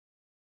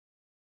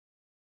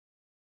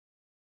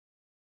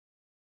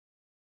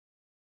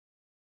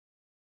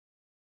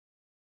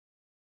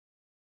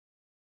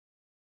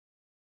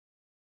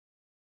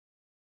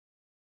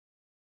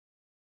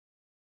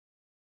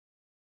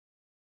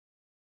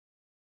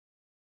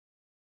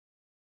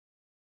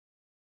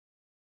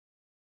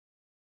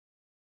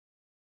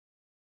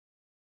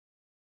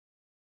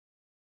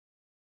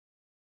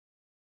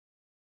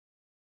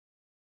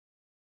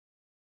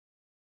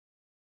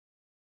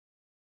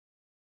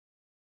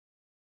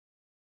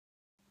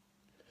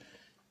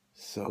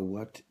So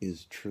what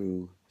is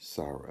true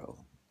sorrow?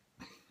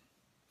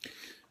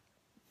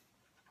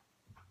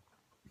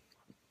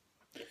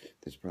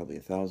 There's probably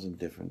 1,000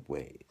 different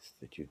ways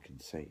that you can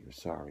say you're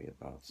sorry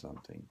about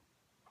something.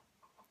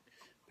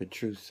 But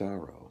true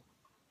sorrow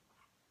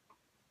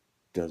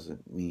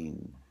doesn't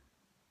mean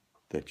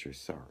that you're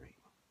sorry.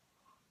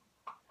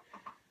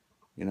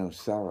 You know,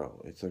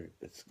 sorrow,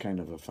 it's kind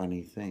of a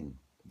funny thing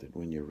that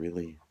when you're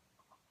really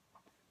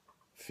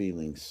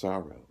feeling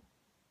sorrow,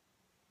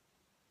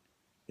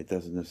 it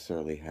doesn't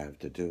necessarily have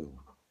to do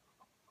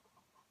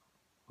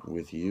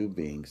with you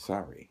being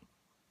sorry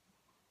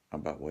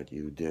about what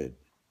you did,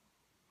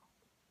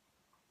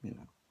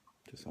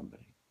 to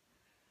somebody.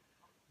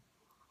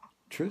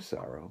 True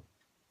sorrow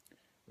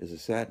is a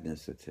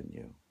sadness that's in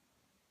you.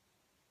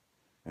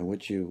 And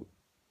what you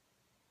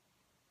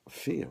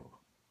feel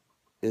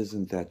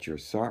isn't that you're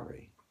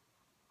sorry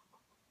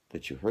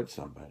that you hurt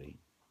somebody.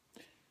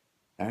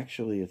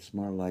 Actually, it's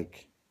more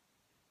like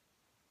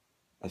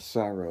a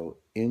sorrow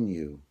in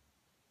you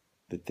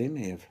that they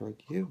may have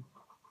hurt you.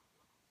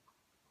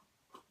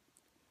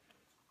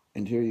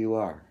 And here you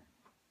are,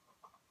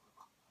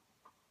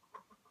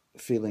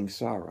 feeling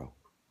sorrow.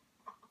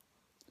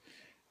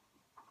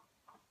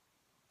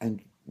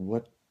 And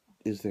what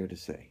is there to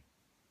say?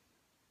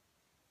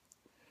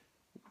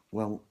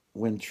 Well,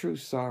 when true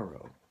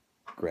sorrow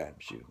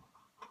grabs you,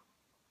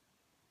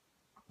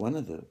 one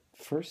of the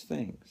first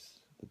things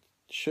that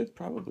should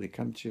probably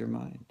come to your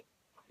mind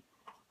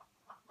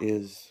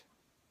is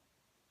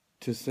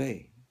to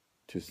say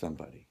to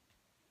somebody,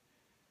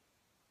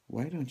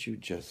 why don't you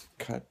just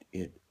cut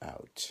it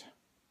out?